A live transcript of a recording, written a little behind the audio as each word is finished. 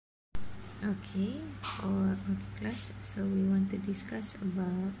Okay, for our class, so we want to discuss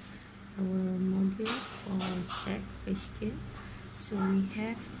about our module for set question. So we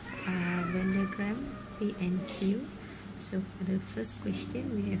have Venn diagram P and Q. So for the first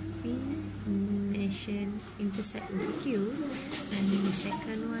question, we have P nation intersect with Q, and the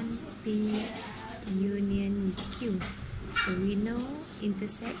second one P union with Q. So we know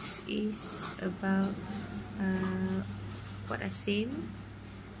intersects is about what are same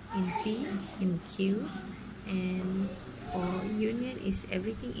in P, in Q, and for union is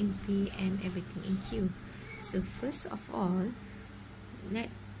everything in P and everything in Q. So first of all,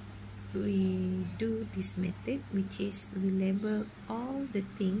 let we do this method, which is we label all the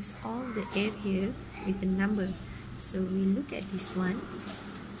things, all the area with a number. So we look at this one.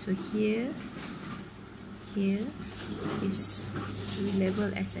 So here is we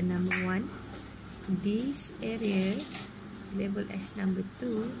label as a number 1. This area label as number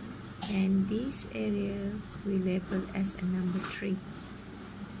 2, and this area we label as a number 3.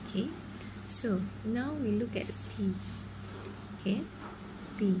 Okay, so now we look at P. Okay,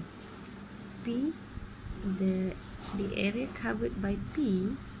 P, the area covered by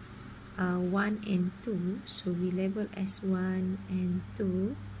P are 1 and 2, so we label as 1 and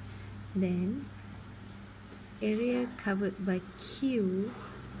 2. Then area covered by Q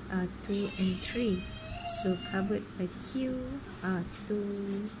are 2 and 3, so covered by Q are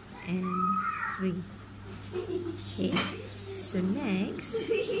 2 and 3. Okay, so next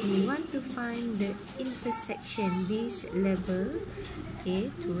we want to find the intersection, this label.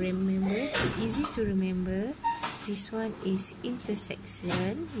 Okay, to remember, easy to remember, this one is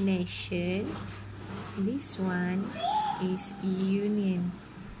intersection, nation, this one is union.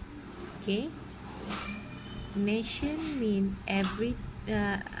 Okay, nation mean every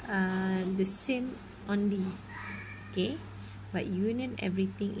the same only. Okay, but union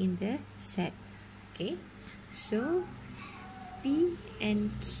everything in the set. Okay, so P and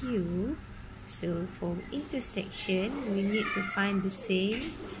Q, so for intersection we need to find the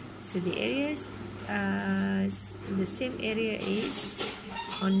same. So the areas the same area is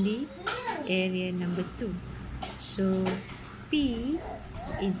only area number 2. So P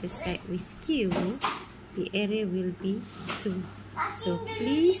intersect with Q, the area will be 2. So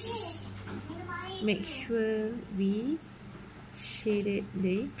please make sure we shaded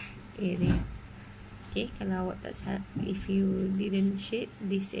the area. Okay, kalau awak tak, if you didn't shade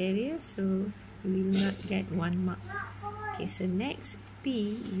this area, so you will not get 1 mark. Okay, so next,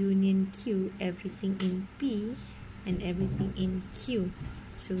 P union Q, everything in P and everything in Q.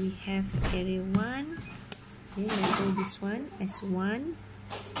 So we have area 1. Okay, label this one as 1,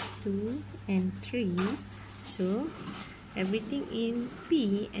 2 and 3. So everything in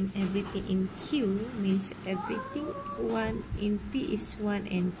P and everything in Q means everything 1 in P is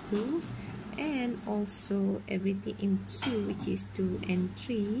 1 and 2, and also everything in Q, which is 2 and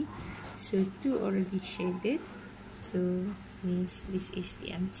 3. So 2 already shaded, so means this is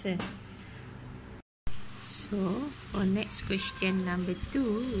the answer. So for next question number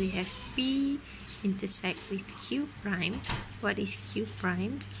 2, we have P intersect with Q prime. What is Q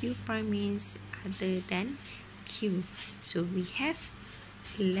prime? Q prime means other than Q. So we have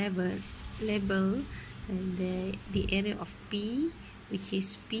label the area of P, which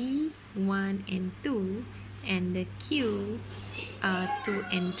is P 1 and 2, and the Q 2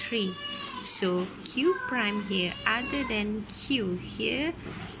 and 3. So Q prime here, other than Q, here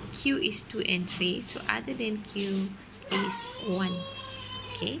Q is 2 and 3, so other than Q is 1.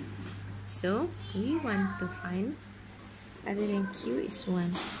 Okay, so we want to find other than Q is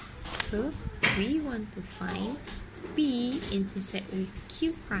 1. So we want to find P intersect with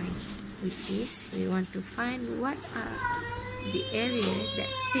Q prime, which is we want to find what are the area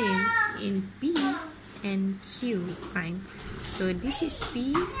that's same in P and Q prime. So this is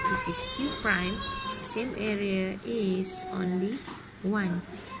P, this is Q prime, same area is only 1,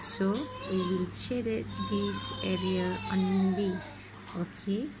 so we will shade this area only.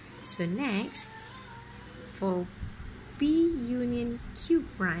 Okay, so next, for P union Q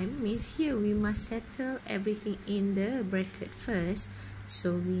prime means here we must settle everything in the bracket first.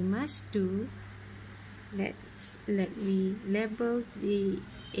 So we must do, let me label the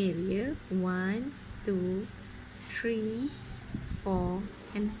area 1, 2, 3, 4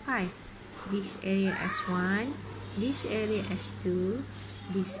 and 5. This area as 1, this area as 2,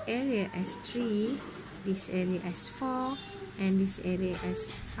 this area as 3, this area as 4, and this area as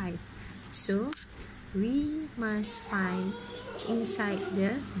 5. So we must find inside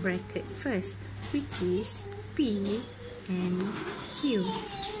the bracket first, which is P and Q.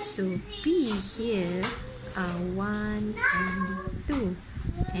 So P here are 1 and 2.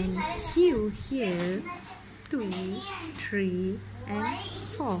 and Q here 2, 3 and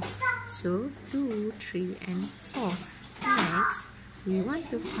 4. So 2, 3 and 4. Next, we want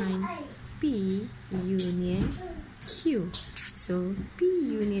to find P union Q. So P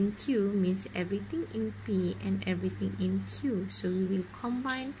union Q means everything in P and everything in Q. So we will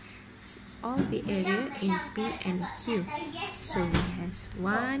combine all the area in P and Q. So we have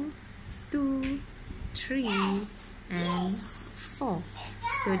 1, 2, 3 and 4.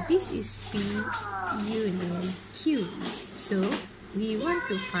 So this is P union Q. So we want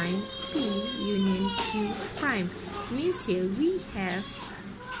to find P union Q prime. Means here we have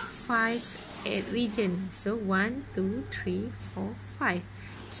 5 regions. So 1, 2, 3, 4, 5.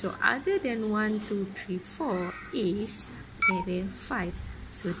 So other than 1, 2, 3, 4 is area 5.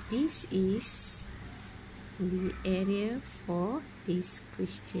 So this is the area for this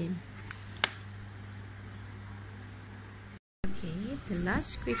question. Okay, the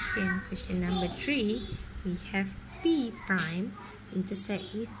last question, question number 3, we have P prime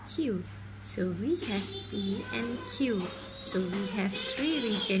intersect with Q. So we have P and Q. So we have 3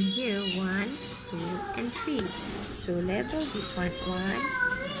 regions here, 1, 2 and 3. So label this one 1,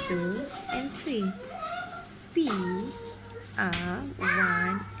 2 and 3. P are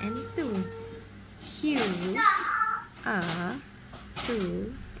 1 and 2. Q are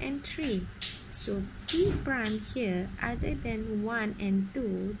 2 and 3. So P prime here, other than 1 and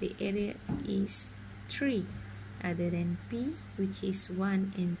 2, the area is 3. Other than P, which is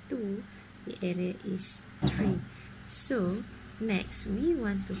 1 and 2, the area is 3. So next we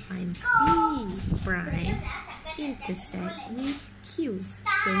want to find P prime intersect with Q.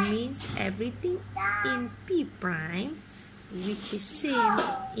 So means everything in P prime which is same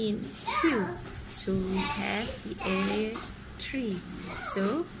in Q. So we have the area 3.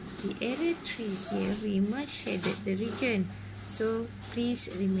 So the area 3 here we must shade the region. So please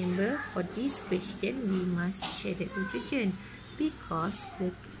remember, for this question we must shade the region because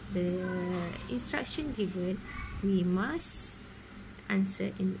the instruction given we must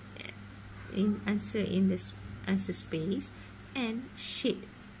answer in the answer space and shade.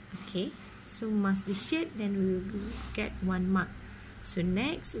 Okay, so must be shade, then we will get 1 mark. So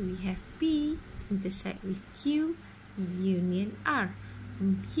next we have P intersect with Q union R.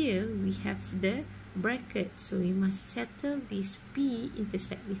 Here we have the bracket, so we must settle this P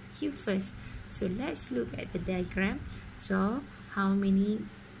intersect with Q first. So let's look at the diagram. So how many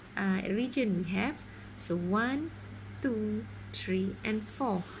region we have? So 1, 2, 3 and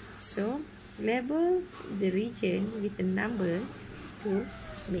 4. So label the region with a number to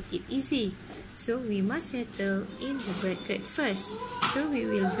make it easy. So we must settle in the bracket first. So we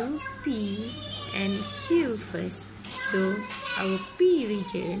will do P and Q first. So our P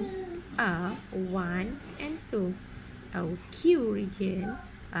region are 1 and 2. Our Q region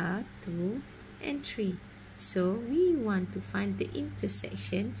are 2 and 3. So we want to find the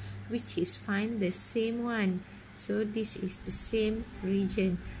intersection, which is find the same one. So this is the same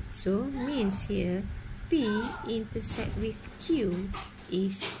region. So means here P intersect with Q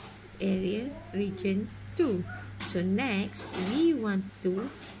is area region 2. So next we want to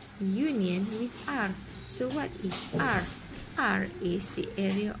union with R. So what is R? R is the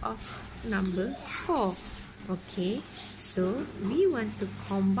area of number 4. Okay, so we want to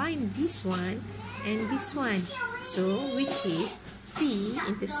combine this one and this one. So which is P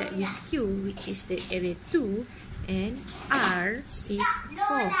intersect with Q, which is the area 2, and R is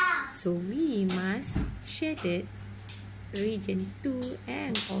 4. So we must shade it region 2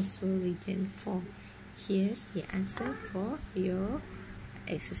 and also region 4. Here's the answer for your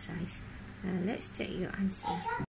exercise. Now let's check your answer.